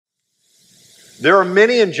There are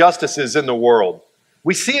many injustices in the world.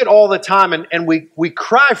 We see it all the time, and we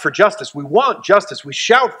cry for justice. We want justice. We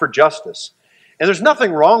shout for justice. And there's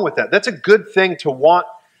nothing wrong with that. That's a good thing to want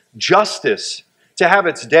justice to have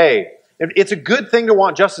its day. It's a good thing to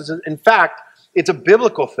want justice. In fact, it's a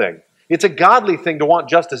biblical thing. It's a godly thing to want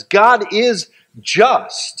justice. God is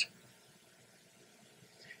just.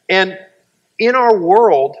 And in our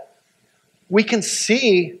world, we can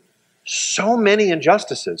see so many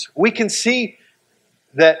injustices. We can see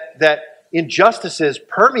that injustices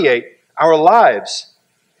permeate our lives.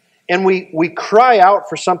 And we cry out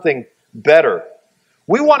for something better.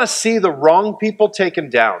 We want to see the wrong people taken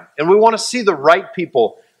down. And we want to see the right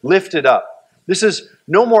people lifted up. This is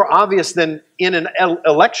no more obvious than in an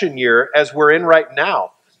election year as we're in right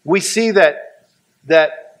now. We see that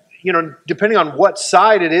depending on what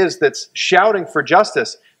side it is that's shouting for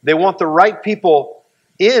justice, they want the right people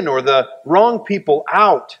in or the wrong people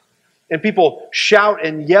out. And people shout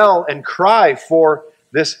and yell and cry for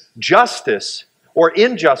this justice or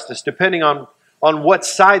injustice, depending on what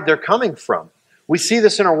side they're coming from. We see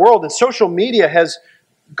this in our world, and social media has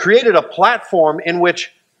created a platform in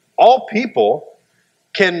which all people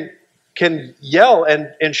can yell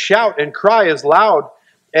and shout and cry as loud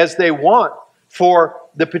as they want for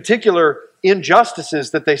the particular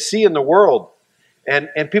injustices that they see in the world.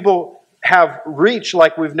 And people have reach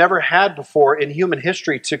like we've never had before in human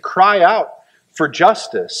history to cry out for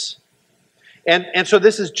justice. And so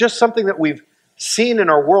this is just something that we've seen in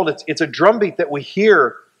our world. It's a drumbeat that we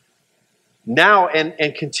hear now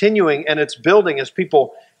and continuing, and it's building as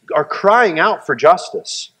people are crying out for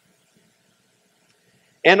justice.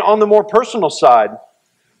 And on the more personal side,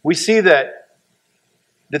 we see that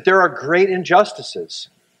there are great injustices.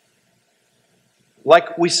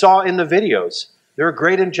 Like we saw in the videos, there are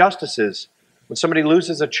great injustices when somebody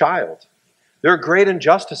loses a child. There are great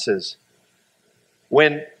injustices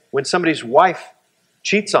when somebody's wife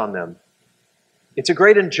cheats on them. It's a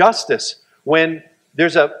great injustice when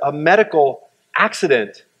there's a medical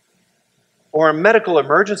accident or a medical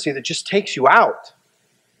emergency that just takes you out.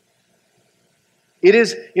 It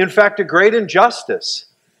is, in fact, a great injustice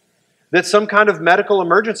that some kind of medical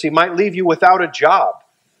emergency might leave you without a job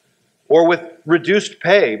or with reduced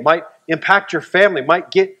pay, might impact your family,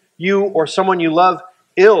 might get you or someone you love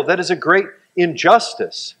ill. That is a great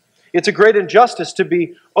injustice. It's a great injustice to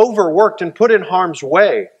be overworked and put in harm's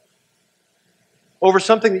way over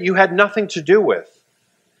something that you had nothing to do with.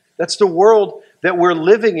 That's the world that we're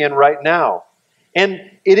living in right now.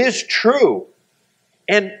 And it is true.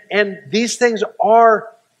 And these things are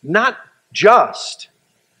not just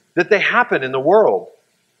that they happen in the world.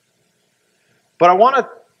 But I want to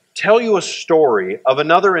tell you a story of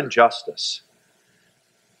another injustice.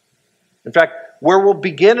 In fact, where we'll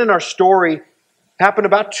begin in our story happened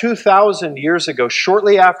about 2,000 years ago,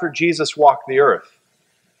 shortly after Jesus walked the earth.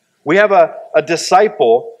 We have a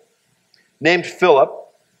disciple named Philip,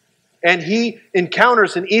 and he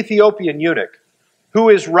encounters an Ethiopian eunuch who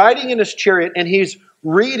is riding in his chariot, and he's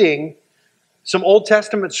reading some Old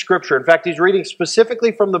Testament scripture. In fact, he's reading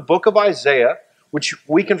specifically from the book of Isaiah, which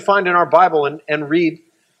we can find in our Bible and read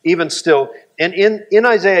even still. And in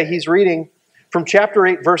Isaiah, he's reading from chapter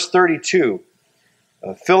 8, verse 32.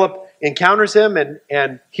 Philip encounters him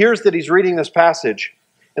and hears that he's reading this passage.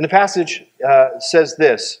 And the passage says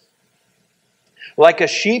this: "Like a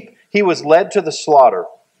sheep he was led to the slaughter,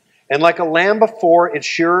 and like a lamb before its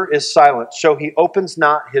shearer is silent, so he opens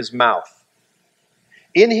not his mouth.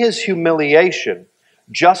 In his humiliation,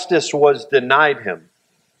 justice was denied him.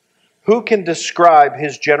 Who can describe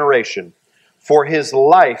his generation? For his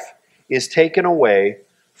life is taken away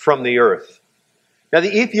from the earth." Now,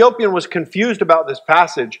 the Ethiopian was confused about this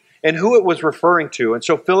passage and who it was referring to. And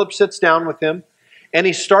so Philip sits down with him, and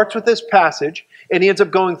he starts with this passage, and he ends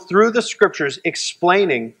up going through the scriptures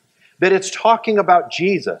explaining that it's talking about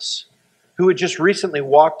Jesus, who had just recently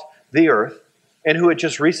walked the earth and who had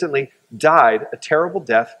just recently died a terrible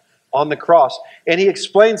death on the cross. And he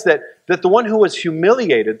explains that the one who was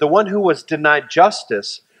humiliated, the one who was denied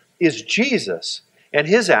justice, is Jesus and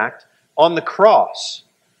his act on the cross.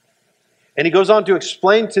 And he goes on to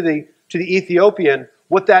explain to the Ethiopian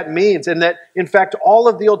what that means, and that, in fact, all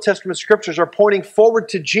of the Old Testament scriptures are pointing forward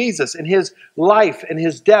to Jesus and his life and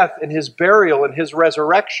his death and his burial and his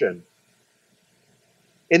resurrection.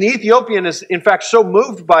 And the Ethiopian is, in fact, so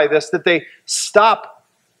moved by this that they stop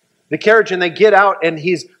the carriage and they get out, and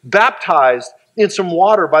he's baptized in some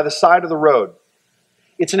water by the side of the road.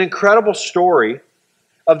 It's an incredible story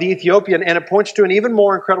of the Ethiopian, and it points to an even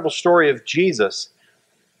more incredible story of Jesus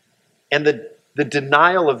and the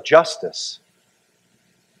denial of justice.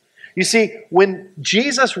 You see, when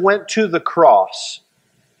Jesus went to the cross,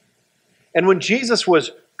 and when Jesus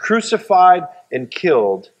was crucified and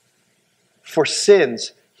killed for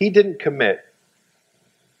sins he didn't commit,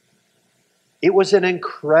 it was an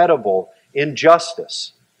incredible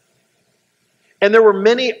injustice. And there were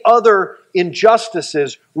many other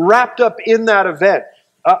injustices wrapped up in that event.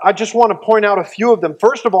 I just want to point out a few of them.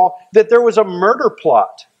 First of all, that there was a murder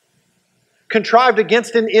plot contrived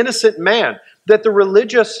against an innocent man, that the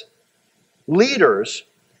religious leaders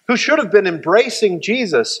who should have been embracing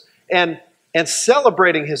Jesus and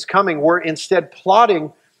celebrating his coming were instead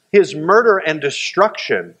plotting his murder and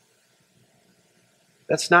destruction.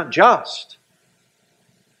 That's not just.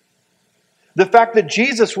 The fact that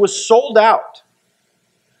Jesus was sold out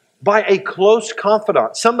by a close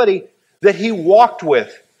confidant, somebody that he walked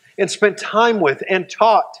with and spent time with and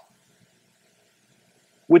taught,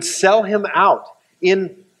 would sell him out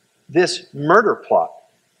in this murder plot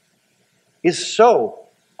is so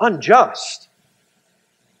unjust.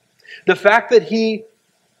 The fact that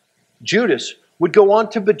Judas, would go on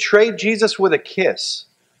to betray Jesus with a kiss,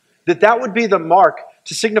 that would be the mark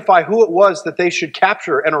to signify who it was that they should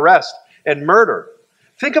capture and arrest and murder.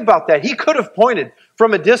 Think about that. He could have pointed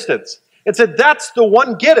from a distance and said, "That's the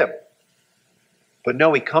one, get him." But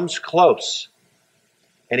no, he comes close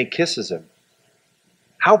and he kisses him.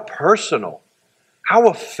 How personal, how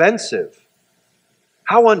offensive,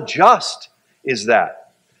 how unjust is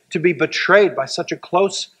that, to be betrayed by such a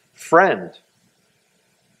close friend.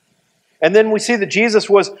 And then we see that Jesus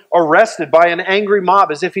was arrested by an angry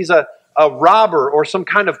mob as if he's a robber or some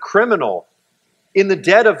kind of criminal in the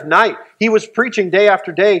dead of night. He was preaching day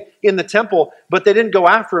after day in the temple, but they didn't go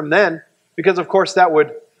after him then because, of course, that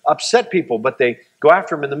would upset people. But they go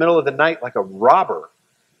after him in the middle of the night like a robber.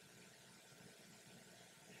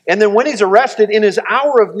 And then when he's arrested in his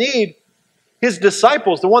hour of need, his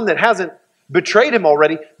disciples, the one that hasn't betrayed him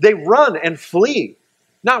already, they run and flee.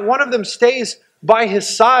 Not one of them stays by his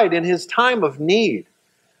side in his time of need.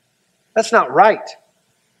 That's not right.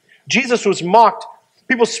 Jesus was mocked.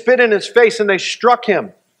 People spit in his face and they struck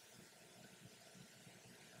him.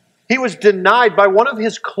 He was denied by one of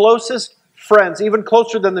his closest friends, even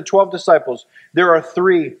closer than the 12 disciples. There are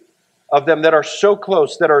 3 of them that are so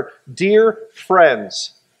close, that are dear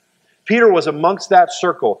friends. Peter was amongst that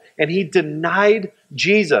circle, and he denied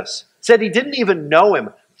Jesus. Said he didn't even know him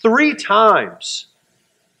 3 times.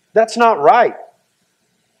 That's not right.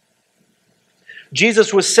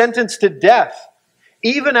 Jesus was sentenced to death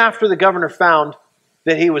even after the governor found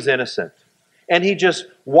that he was innocent. And he just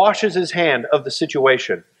washes his hand of the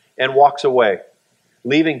situation and walks away,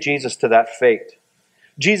 leaving Jesus to that fate.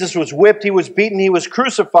 Jesus was whipped, he was beaten, he was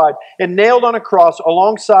crucified, and nailed on a cross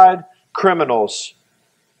alongside criminals.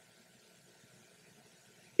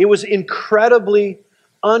 It was incredibly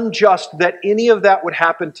unjust that any of that would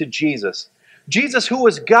happen to Jesus. Jesus, who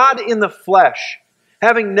was God in the flesh,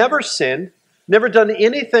 having never sinned, never done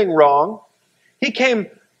anything wrong, he came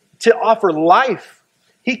to offer life.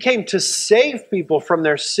 He came to save people from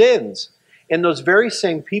their sins. And those very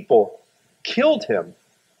same people killed him.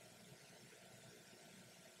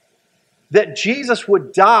 That Jesus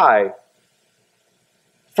would die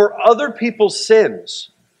for other people's sins.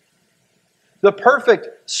 The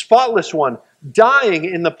perfect, spotless one, dying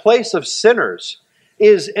in the place of sinners,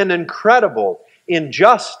 is an incredible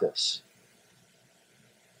injustice.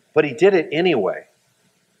 But he did it anyway.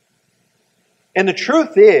 And the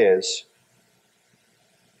truth is,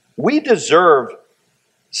 we deserve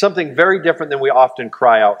something very different than we often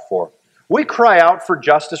cry out for. We cry out for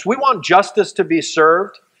justice. We want justice to be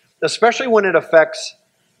served, especially when it affects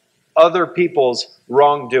other people's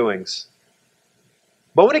wrongdoings.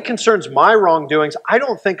 But when it concerns my wrongdoings, I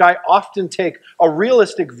don't think I often take a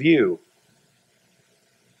realistic view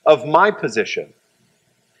of my position.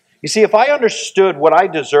 You see, if I understood what I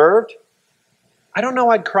deserved, I don't know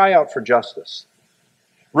I'd cry out for justice.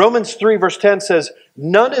 Romans 3 verse 10 says,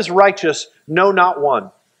 "None is righteous, no, not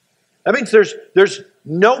one." That means there's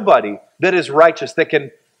nobody that is righteous, that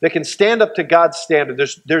can stand up to God's standard.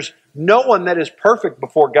 There's no one that is perfect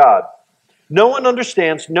before God. No one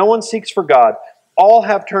understands, no one seeks for God. All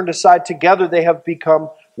have turned aside, together they have become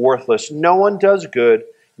worthless. No one does good,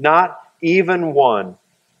 not even one.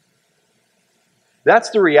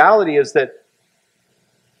 That's the reality, is that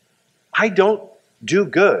I don't do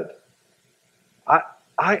good.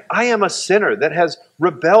 I am a sinner that has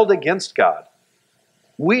rebelled against God.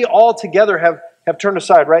 We all together have turned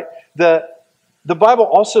aside, right? The Bible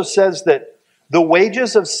also says that the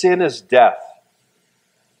wages of sin is death.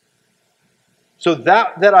 So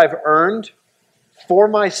that I've earned for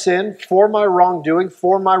my sin, for my wrongdoing,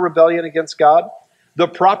 for my rebellion against God, The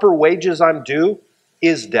proper wages I'm due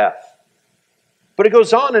is death. But it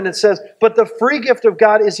goes on and it says, but the free gift of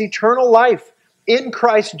God is eternal life in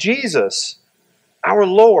Christ Jesus, our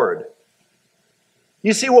Lord.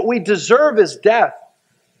 You see, what we deserve is death.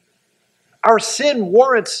 Our sin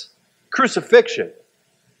warrants crucifixion.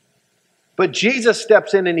 But Jesus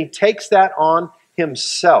steps in and he takes that on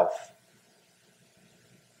himself.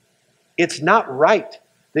 It's not right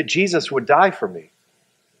that Jesus would die for me.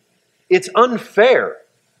 It's unfair,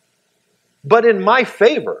 but in my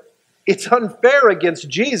favor. It's unfair against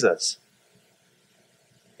Jesus.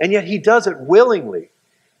 And yet he does it willingly.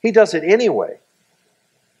 He does it anyway.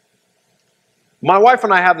 My wife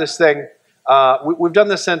and I have this thing. We've done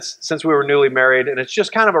this since we were newly married, and it's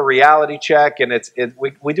just kind of a reality check, and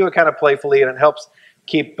we do it kind of playfully, and it helps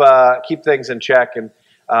keep things in check. And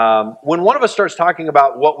when one of us starts talking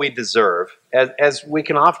about what we deserve, as we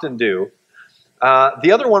can often do,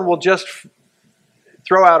 the other one will just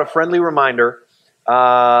throw out a friendly reminder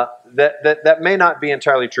that may not be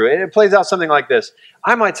entirely true. It plays out something like this.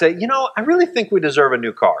 I might say, I really think we deserve a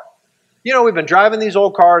new car. We've been driving these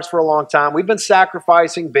old cars for a long time. We've been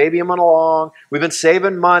sacrificing, babying them along. We've been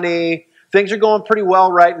saving money. Things are going pretty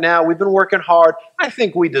well right now. We've been working hard. I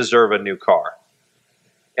think we deserve a new car.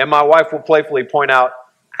 And my wife will playfully point out,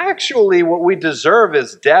 actually, what we deserve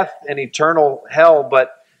is death and eternal hell,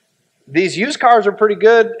 but these used cars are pretty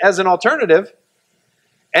good as an alternative.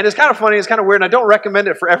 And it's kind of funny, it's kind of weird, and I don't recommend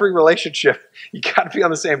it for every relationship. You got to be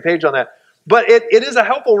on the same page on that. But it is a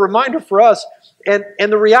helpful reminder for us, and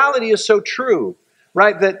the reality is so true,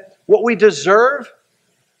 right? That what we deserve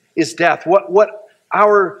is death. What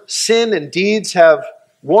our sin and deeds have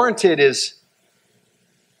warranted is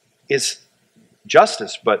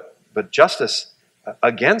justice, but justice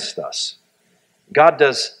against us. God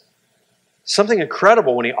does something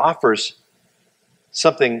incredible when he offers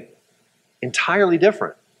something entirely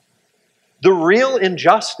different. The real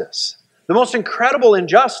injustice, the most incredible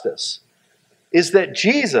injustice, is that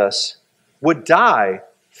Jesus would die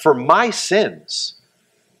for my sins.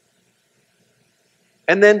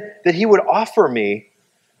 And then that he would offer me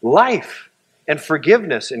life and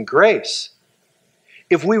forgiveness and grace.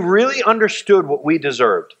 If we really understood what we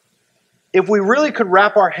deserved, if we really could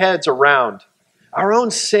wrap our heads around our own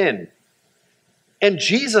sin and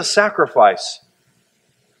Jesus' sacrifice,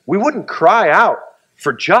 we wouldn't cry out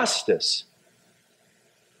for justice.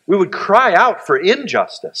 We would cry out for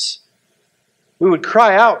injustice. We would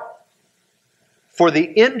cry out for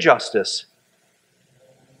the injustice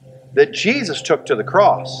that Jesus took to the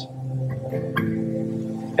cross,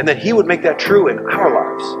 and that he would make that true in our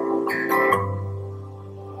lives.